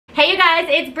guys,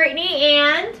 it's Brittany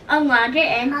and Alondra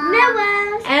and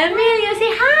Noah. Emilio,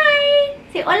 say hi.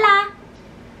 Say hola.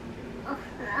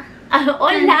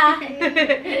 Hola.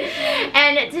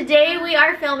 And today we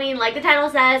are filming, like the title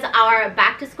says, our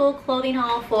back to school clothing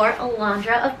haul for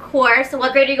Alondra, of course. So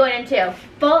what grade are you going into?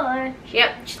 4.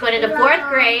 Yep, she's going into 4th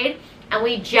grade. And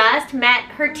we just met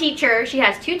her teacher. She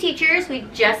has 2 teachers. We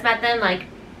just met them like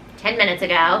 10 minutes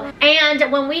ago. And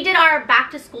when we did our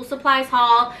back to school supplies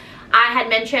haul, I had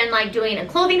mentioned like doing a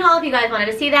clothing haul if you guys wanted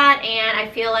to see that, and I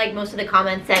feel like most of the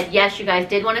comments said yes, you guys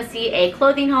did want to see a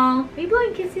clothing haul. Are you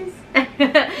blowing kisses? But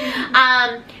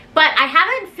I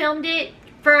haven't filmed it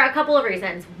for a couple of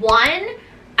reasons. One,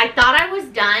 I thought I was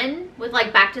done with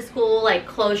like back to school like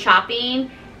clothes shopping,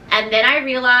 and then I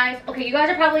realized, okay, you guys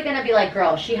are probably gonna be like,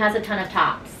 girl, she has a ton of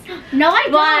tops. No, I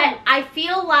don't. But I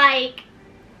feel like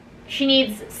she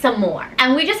needs some more,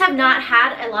 and we just have not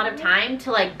had a lot of time to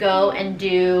like go and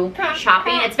do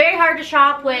shopping. It's very hard to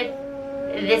shop with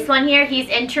this one here. He's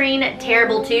entering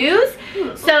terrible twos,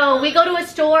 so we go to a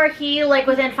store, he like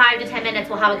within 5 to 10 minutes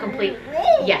will have a complete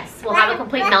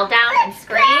complete meltdown and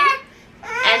scream.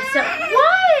 And so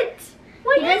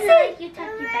what is it? You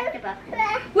talking bad about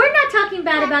him. We're not talking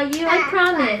bad about you, I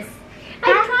promise.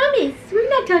 I promise. We're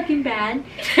not talking bad.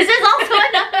 This is also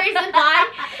another reason why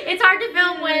it's hard to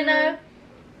film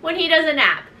when he does a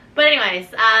nap. But anyways,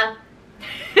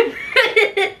 let's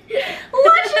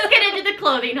just get into the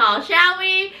clothing haul, shall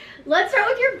we? Let's start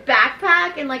with your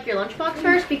backpack and like your lunchbox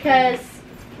first, because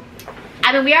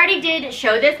I mean we already did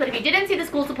show this, but if you didn't see the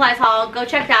school supplies haul, go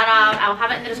check that out. I'll have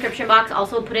it in the description box.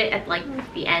 Also put it at like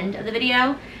the end of the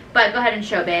video. But go ahead and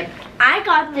show, babe. I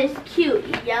got this cute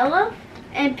yellow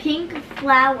and pink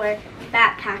flower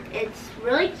backpack. It's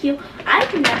really cute.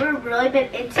 I've never really been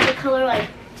into the color like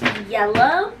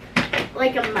yellow,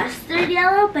 like a mustard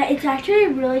yellow, but it's actually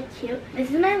really cute.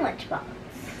 This is my lunchbox.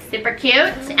 Super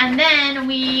cute. And then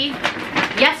we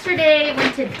yesterday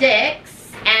went to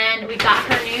Dick's and we got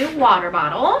her new water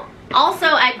bottle. Also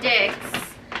at Dick's,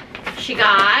 she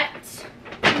got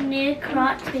new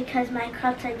Crocs because my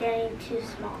Crocs are getting too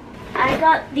small. I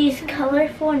got these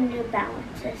colorful New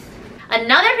Balances.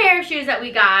 Another pair of shoes that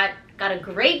we got a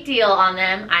great deal on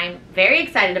them. I'm very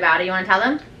excited about it. You want to tell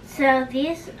them? So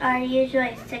these are usually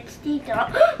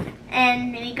 $60,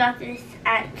 and we got this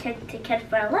at Kid to Kid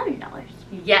for $11.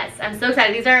 Yes, I'm so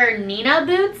excited. These are Nina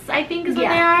boots, I think is what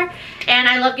they are. And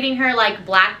I love getting her like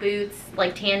black boots,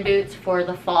 like tan boots for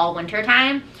the fall, winter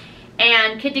time.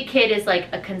 And Kid to Kid is like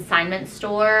a consignment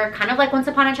store, kind of like Once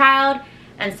Upon a Child.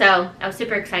 And so I was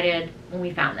super excited when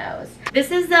we found those. This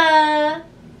is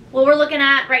what we're looking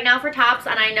at right now for tops,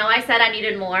 and I know I said I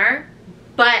needed more,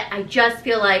 but I just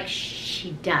feel like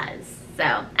she does. So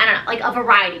I don't know, like a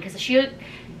variety, because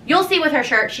you'll see with her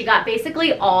shirt, she got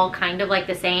basically all kind of like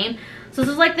the same. So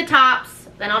this is like the tops,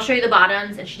 then I'll show you the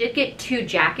bottoms, and she did get 2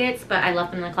 jackets, but I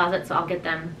left them in the closet, so I'll get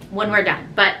them when we're done.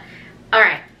 But all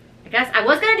right, I guess I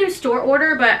was gonna do store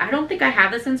order, but I don't think I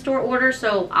have this in store order,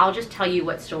 so I'll just tell you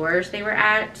what stores they were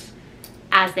at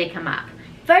as they come up.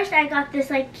 First, I got this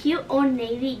like cute Old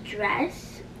Navy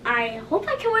dress. I hope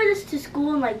I can wear this to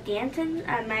school and like dancing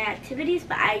at my activities,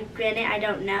 but granted I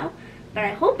don't know, but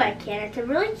I hope I can. It's a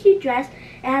really cute dress.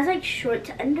 It has like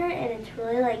shorts under it, and it's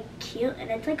really like cute,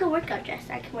 and it's like a workout dress.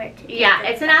 I can wear it to yeah,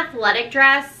 it's an athletic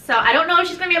dress, so I don't know if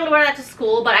she's gonna be able to wear that to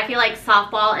school, but I feel like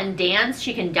softball and dance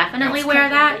she can definitely wear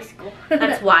that.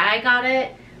 That's why I got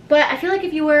it. But I feel like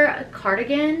if you wear a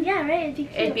cardigan, yeah, right,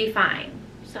 it'd be fine.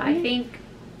 So I think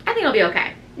it'll be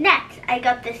okay. Next, I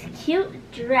got this cute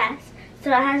dress.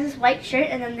 So it has this white shirt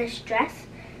and then this dress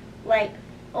like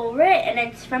over it, and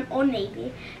it's from Old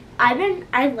Navy.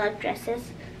 I love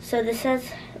dresses, so this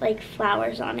has like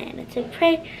flowers on it, and it's a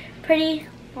pretty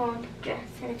long dress,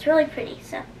 and it's really pretty.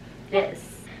 So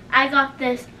this, I got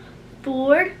this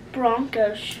Ford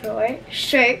Bronco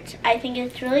shirt. I think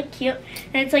it's really cute,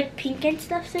 and it's like pink and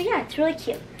stuff. So yeah, it's really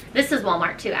cute. This is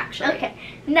Walmart too, actually. Okay.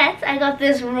 Next, I got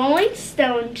this Rolling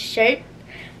Stone shirt,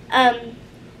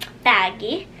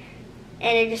 baggy,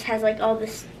 and it just has like all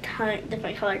this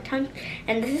different colored tongues,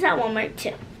 and this is at Walmart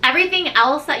too. Everything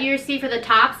else that you see for the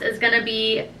tops is gonna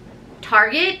be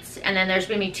Target, and then there's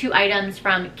gonna be 2 items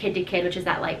from Kid to Kid, which is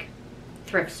that like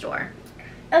thrift store.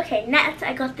 Okay, next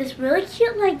I got this really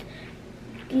cute like,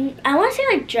 I want to say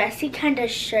like dressy kind of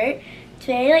shirt. It's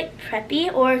very like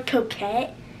preppy or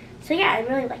coquette. So yeah, I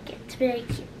really like it. It's very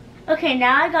cute. Okay,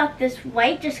 now I got this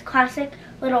white, just classic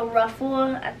little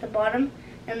ruffle at the bottom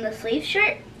and the sleeve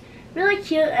shirt. Really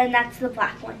cute, and that's the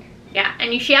black one. Yeah,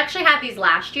 and she actually had these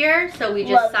last year, so we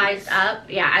just sized up.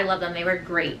 Yeah, I love them. They were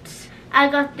great. I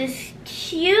got this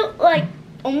cute, like,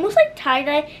 almost like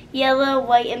tie-dye yellow,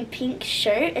 white, and pink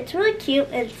shirt. It's really cute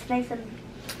and it's nice and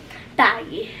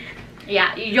baggy.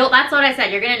 Yeah, that's what I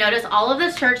said. You're gonna notice all of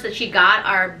the shirts that she got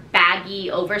are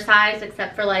baggy, oversized,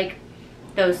 except for like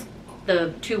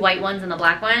the 2 white ones and the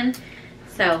black one.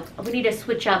 So we need to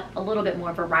switch up a little bit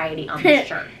more variety on the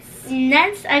shirts.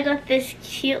 Next, I got this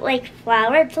cute like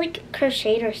flower. It's like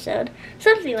crocheted or sewed,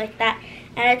 something like that.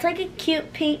 And it's like a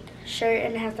cute pink shirt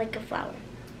and it has like a flower.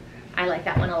 I like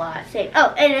that one a lot. Same.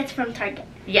 Oh, and it's from Target.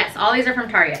 Yes, all these are from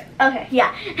Target. Okay,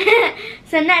 yeah.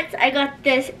 So next, I got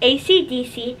this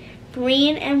AC/DC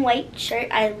green and white shirt.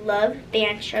 I love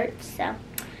band shirts, so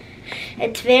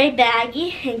it's very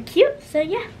baggy and cute. So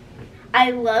yeah,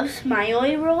 I love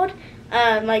Smiley World.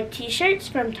 Like t-shirts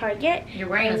from Target. You're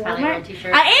wearing a Smiley World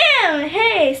t-shirt. I am!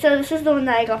 Hey! So this is the one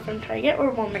that I got from Target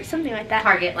or Walmart, something like that.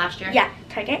 Target last year? Yeah,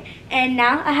 Target. And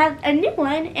now I have a new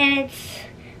one and it's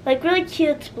like really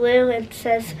cute. It's blue and it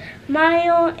says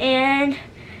smile and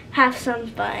have some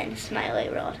fun, Smiley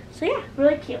World. So yeah,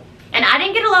 really cute. And I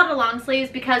didn't get a lot of long sleeves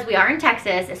because we are in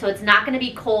Texas, so it's not going to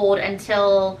be cold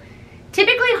until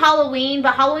typically Halloween,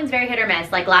 but Halloween's very hit or miss.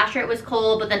 Like last year it was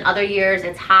cold, but then other years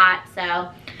it's hot, so.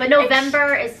 But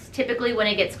November is typically when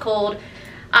it gets cold.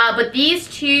 But these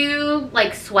 2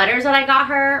 like sweaters that I got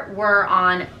her were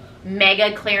on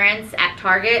mega clearance at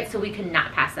Target, so we could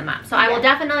not pass them up. So yeah. I will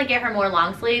definitely get her more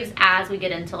long sleeves as we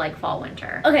get into like fall,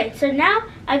 winter. Okay, so now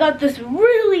I got this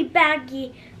really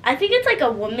baggy, I think it's like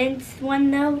a woman's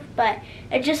one though, but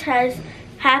it just has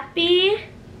happy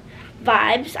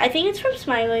vibes. I think it's from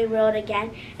Smiley World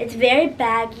again. It's very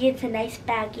baggy. It's a nice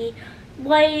baggy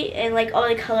white and like all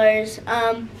the colors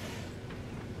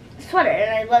sweater,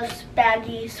 and I love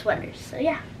baggy sweaters. So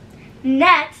yeah.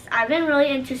 Next, I've been really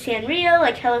into Sanrio,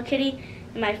 like Hello Kitty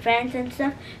and my friends and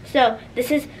stuff. So this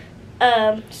is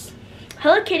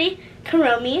Hello Kitty,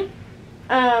 Karomi,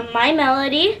 My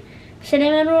Melody,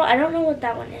 Cinnamon Roll. I don't know what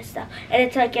that one is though. And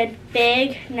it's like a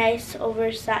big, nice,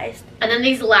 oversized. And then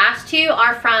these last 2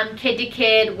 are from Kid to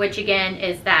Kid, which again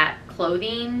is that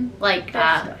clothing, like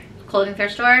clothing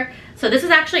thrift store. So this is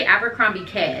actually Abercrombie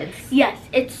Kids. Yes,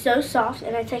 it's so soft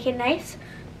and it's like a nice,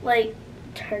 like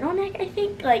turtleneck, I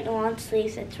think, like long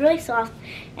sleeves. It's really soft,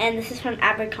 and this is from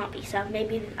Abercrombie, so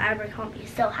maybe Abercrombie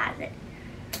still has it.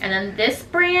 And then this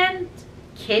brand,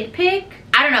 Kid Pick,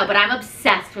 I don't know, but I'm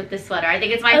obsessed with this sweater. I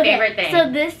think it's my favorite thing. So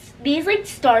these like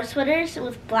star sweaters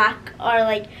with black are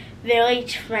like very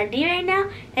trendy right now,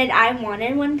 and I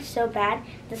wanted one so bad.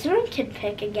 This is from Kid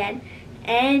Pick again,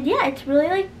 and yeah, it's really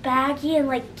like baggy and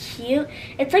like cute.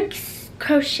 It's like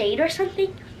crocheted or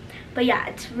something. But yeah,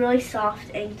 it's really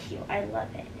soft and cute. I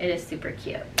love it. It is super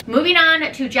cute. Moving on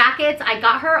to jackets. I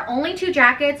got her only 2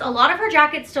 jackets. A lot of her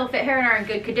jackets still fit her and are in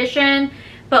good condition,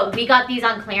 but we got these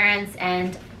on clearance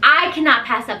and I cannot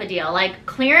pass up a deal. Like,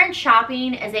 clearance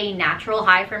shopping is a natural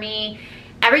high for me.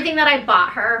 Everything that I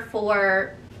bought her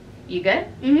for, you good?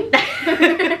 Mm-hmm.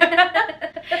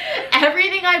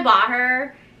 Everything I bought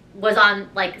her was on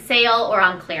like sale or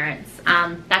on clearance.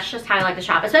 That's just how I like to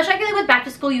shop, especially I feel like with back to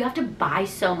school you have to buy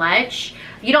so much.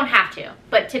 You don't have to,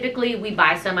 but typically we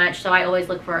buy so much, so I always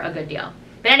look for a good deal.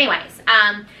 But anyways,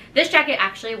 this jacket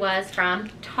actually was from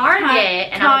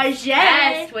Target, and I'm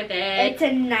obsessed with it. It's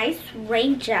a nice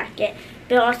rain jacket,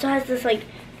 but it also has this like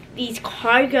these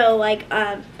cargo like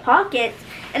pockets,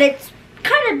 and it's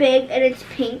kind of big, and it's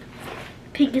pink.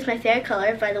 Pink is my favorite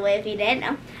color, by the way, if you didn't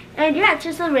know. And yeah, it's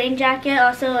just a rain jacket.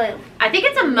 Also, I think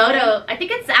it's a moto. I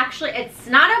think it's actually, it's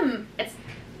not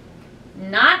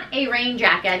a rain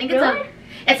jacket. I think it's really?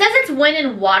 It says it's wind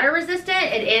and water resistant.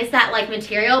 It is that like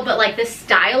material, but like the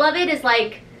style of it is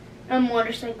like a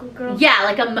motorcycle girl. Yeah,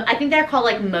 like I think they're called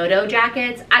like moto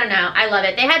jackets. I don't know. I love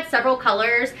it. They had several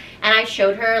colors, and I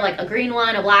showed her like a green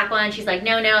one, a black one. She's like,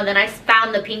 no. And then I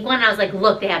found the pink one, and I was like,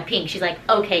 look, they have pink. She's like,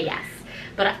 okay, yes.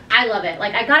 But I love it.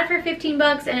 Like, I got it for 15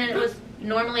 bucks, and it was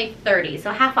normally 30,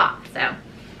 so half off. So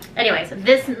anyways,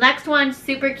 this next one,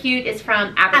 super cute, is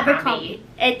from Abercrombie.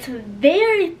 It's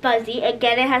very fuzzy.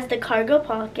 Again, it has the cargo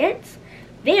pockets.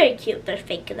 Very cute. They're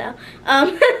fake though.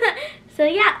 So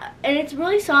yeah, and it's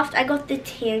really soft. I got the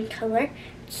tan color.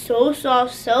 So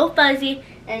soft, so fuzzy,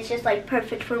 and it's just like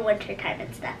perfect for winter time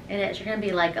and stuff. It is. You're gonna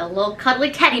be like a little cuddly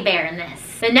teddy bear in this.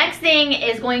 The next thing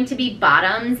is going to be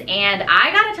bottoms, and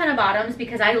I got a ton of bottoms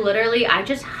because I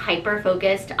just hyper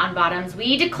focused on bottoms.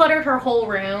 We decluttered her whole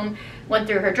room, went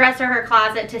through her dresser, her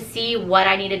closet to see what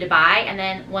I needed to buy, and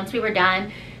then once we were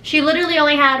done, she literally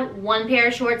only had 1 pair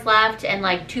of shorts left and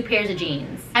like 2 pairs of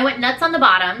jeans. I went nuts on the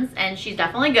bottoms, and she's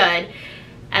definitely good,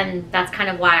 and that's kind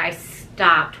of why I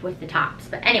stopped with the tops.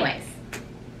 But anyways,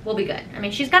 we'll be good. I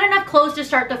mean, she's got enough clothes to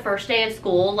start the first day of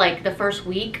school, like the first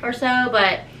week or so,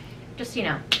 but just, you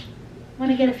know,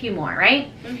 want to get a few more,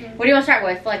 right? What do you want to start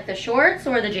with? Like the shorts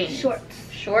or the jeans?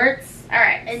 Shorts. Shorts. All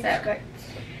right. And so skirts.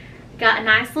 got a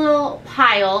nice little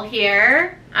pile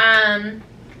here.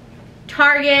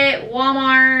 Target,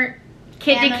 Walmart,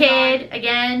 Kid to Kid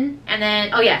again, and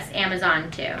then, oh yes,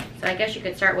 Amazon too. So I guess you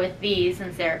could start with these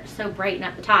since they're so bright and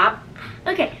at the top.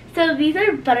 Okay, so these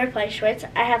are butterfly shorts.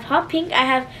 I have hot pink. I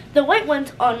have the white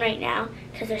ones on right now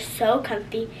because they're so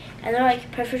comfy. And they're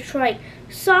like perfect for like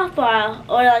softball,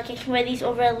 or like I can wear these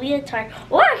over a leotard,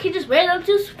 or I can just wear them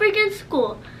to freaking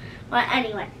school. Well,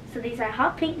 anyway, so these are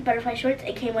hot pink butterfly shorts.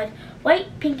 It came with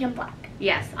white, pink, and black.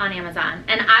 Yes, on Amazon.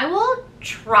 And I will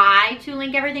try to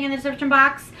link everything in the description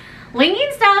box.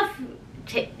 Linking stuff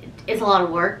is a lot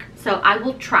of work, so I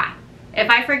will try.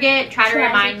 If I forget, try to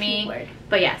remind me.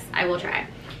 But yes, I will try.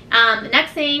 The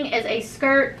next thing is a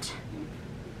skirt.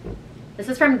 This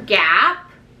is from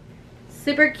Gap.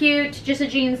 Super cute, just a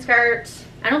jean skirt.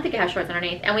 I don't think it has shorts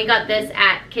underneath. And we got this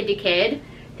at Kid to Kid.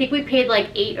 I think we paid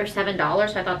like $8 or $7,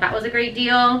 so I thought that was a great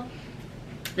deal.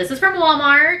 This is from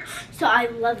Walmart. So I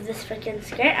love this freaking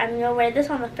skirt. I'm gonna wear this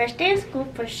on the first day of school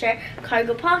for sure.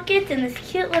 Cargo pockets and this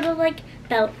cute little like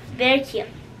belt. Very cute.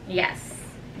 Yes,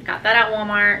 got that at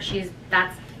Walmart.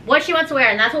 That's what she wants to wear,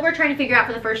 and that's what we're trying to figure out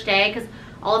for the first day because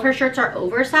all of her shirts are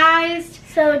oversized.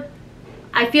 So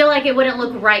I feel like it wouldn't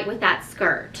look right with that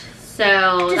skirt.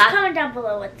 So just comment down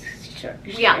below what shirt.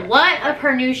 Yeah, what of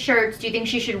her new shirts do you think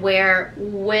she should wear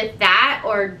with that,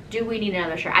 or do we need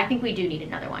another shirt? I think we do need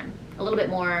another one. A little bit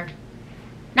more,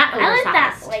 not oversized. I like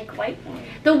that like white one.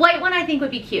 The white one I think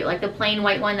would be cute, like the plain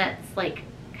white one that's like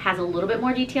has a little bit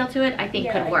more detail to it. I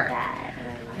think could work. That.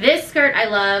 This skirt I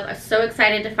love. I'm so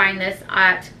excited to find this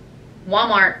at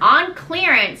Walmart on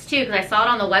clearance too because I saw it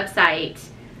on the website.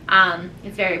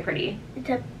 It's very pretty. It's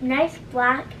a nice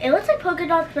black. It looks like polka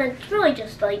dots, but it's really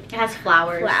just like it has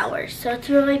flowers. Flowers, so it's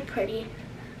really pretty.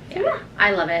 Yeah, I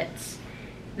love it.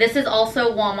 This is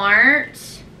also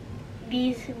Walmart.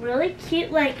 These really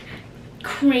cute like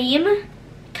cream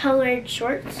colored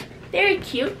shorts. Very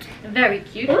cute. Very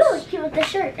cute. Ooh, cute with the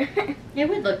shirt. It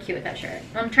would look cute with that shirt.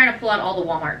 I'm trying to pull out all the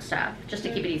Walmart stuff just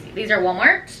to keep it easy. These are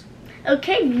Walmart.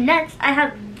 Okay, next I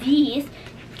have these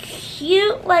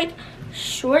cute like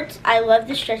shorts. I love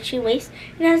the stretchy waist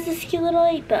and it has this cute little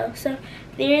like bow. So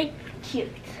very cute.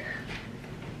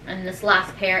 And this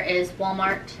last pair is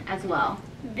Walmart as well.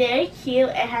 Very cute.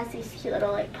 It has these cute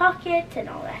little like pockets and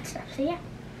all that stuff. So yeah.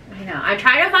 I know. I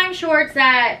try to find shorts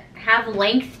that have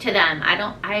length to them. I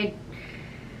don't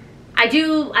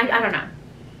know.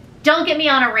 Don't get me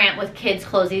on a rant with kids'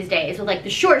 clothes these days with like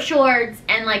the short shorts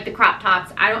and like the crop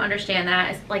tops. I don't understand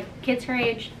that. It's like kids her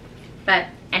age. But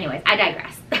anyways, I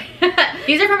digress.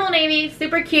 These are from Old Navy.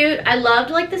 Super cute. I loved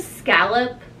like the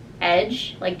scallop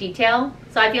edge like detail.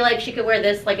 So I feel like she could wear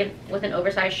this like with an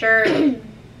oversized shirt.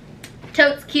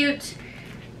 Tote's cute.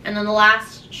 And then the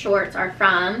last shorts are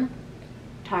from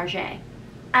Target.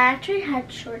 I actually had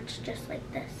shorts just like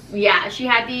this. Yeah, she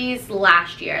had these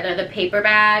last year. They're the paper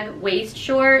bag waist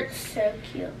shorts. So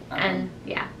cute. And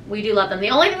yeah, we do love them.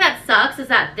 The only thing that sucks is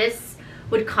that this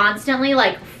would constantly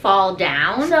like fall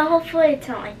down. So hopefully it's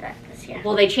not like that this year.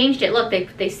 Well, they changed it. Look,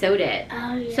 they sewed it.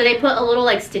 Oh, yeah. So they put a little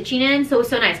like stitching in. So it was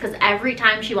so nice because every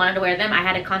time she wanted to wear them, I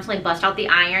had to constantly bust out the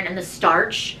iron and the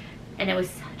starch. And it was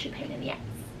such a pain in the ass.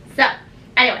 So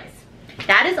anyways,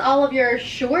 that is all of your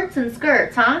shorts and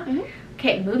skirts, huh? Mm-hmm.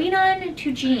 Okay, moving on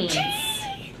to jeans.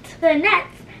 So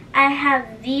next, I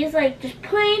have these like just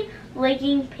plain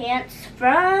legging pants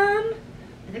from...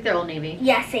 I think they're Old Navy.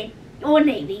 Yeah, same. Old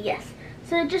Navy, yes.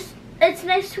 So it's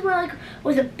nice to wear like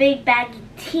with a big baggy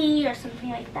tee or something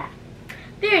like that.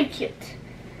 Very cute.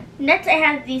 Next, I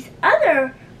have these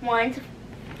other ones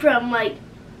from like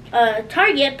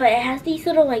Target, but it has these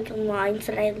little like lines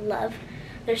that I love.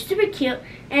 They're super cute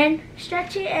and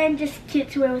stretchy and just cute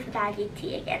to wear with a baggy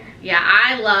tee again. Yeah,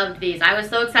 I loved these. I was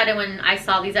so excited when I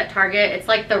saw these at Target. It's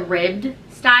like the ribbed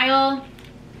style.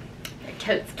 They're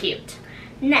totes cute.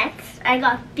 Next, I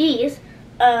got these.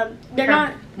 They're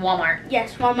not... Walmart.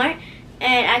 Yes, Walmart.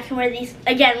 And I can wear these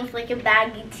again with like a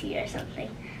baggy tee or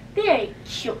something. Very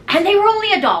cute. And they were only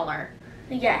 $1.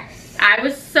 Yes. I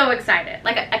was so excited.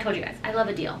 Like I told you guys, I love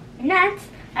a deal. Next,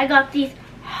 I got these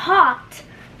hot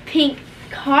pink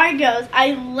cargos.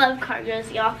 I love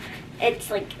cargos, y'all. It's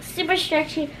like super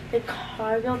stretchy. The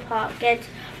cargo pockets.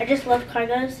 I just love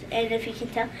cargos, and if you can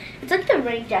tell, it's like the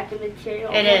rain jacket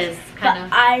material. It is kind of.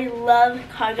 I love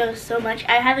cargos so much.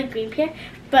 I have a green pair,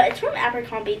 but it's from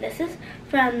Abercrombie. This is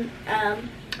from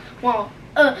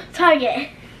Target.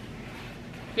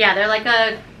 Yeah, they're like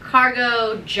a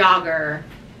cargo jogger.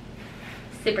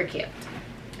 Super cute.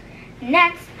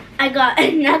 Next, I got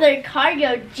another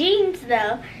cargo jeans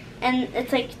though, and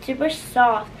it's like super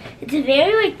soft. It's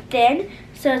very like thin,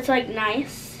 so it's like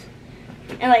nice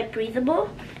and like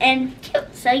breathable and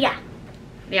cute. So yeah.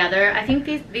 Yeah, I think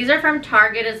these are from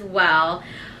Target as well.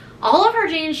 All of her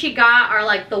jeans she got are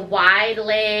like the wide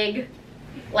leg,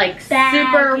 like baggy.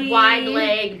 Super wide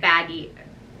leg baggy.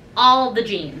 All the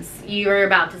jeans. You're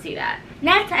about to see that.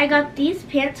 Next, I got these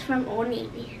pants from Old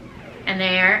Navy. And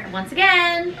they're, once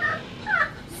again,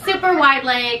 super wide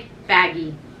leg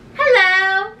baggy.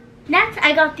 Hello! Next,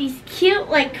 I got these cute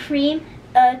like cream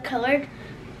colored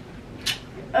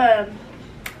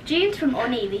jeans from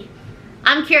Old Navy.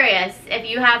 I'm curious, if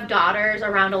you have daughters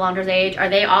around Alondra's age, are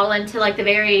they all into like the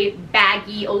very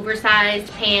baggy,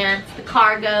 oversized pants, the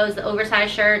cargos, the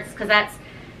oversized shirts? Because that's...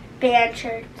 Band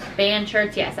shirts. Band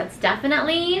shirts, yes. That's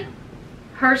definitely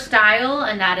her style,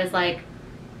 and that is like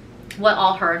what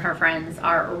all her and her friends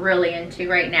are really into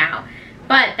right now.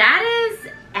 But that is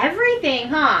everything,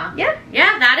 huh? Yeah.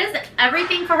 Yeah, that is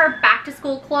everything for her back to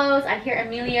school clothes. I hear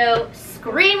Emilio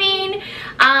screaming.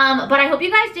 But I hope you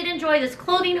guys did enjoy this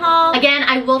clothing haul. Again,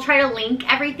 I will try to link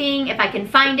everything if I can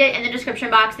find it in the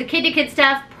description box. The kid-to-kid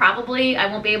stuff, probably I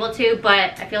won't be able to,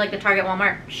 but I feel like the Target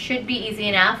Walmart should be easy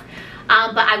enough.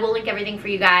 But I will link everything for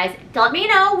you guys. Let me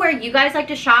know where you guys like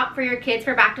to shop for your kids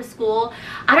for back to school.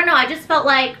 I don't know, I just felt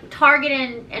like Target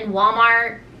and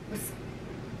Walmart was,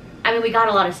 I mean, we got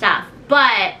a lot of stuff,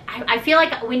 but I feel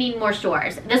like we need more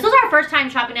stores. This was our first time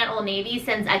shopping at Old Navy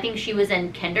since I think she was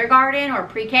in kindergarten or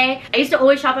pre-K. I used to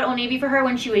always shop at Old Navy for her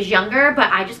when she was younger, but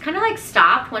I just kind of like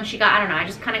stopped when she got, I don't know, I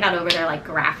just kind of got over their like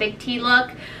graphic tee look.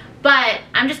 But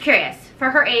I'm just curious, for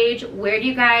her age, where do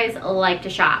you guys like to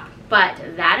shop?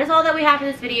 But that is all that we have for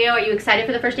this video. Are you excited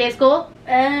for the first day of school?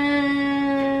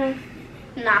 Nah.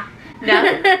 No?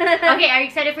 Okay, are you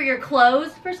excited for your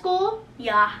clothes for school?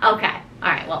 Yeah. Okay.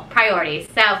 All right, well, priorities.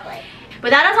 So, but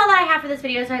that is all that I have for this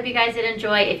video, so I hope you guys did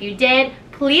enjoy. If you did,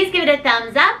 please give it a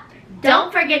thumbs up.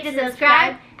 Don't forget to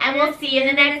subscribe, and we'll see you in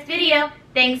the next video.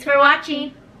 Thanks for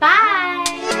watching.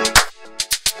 Bye.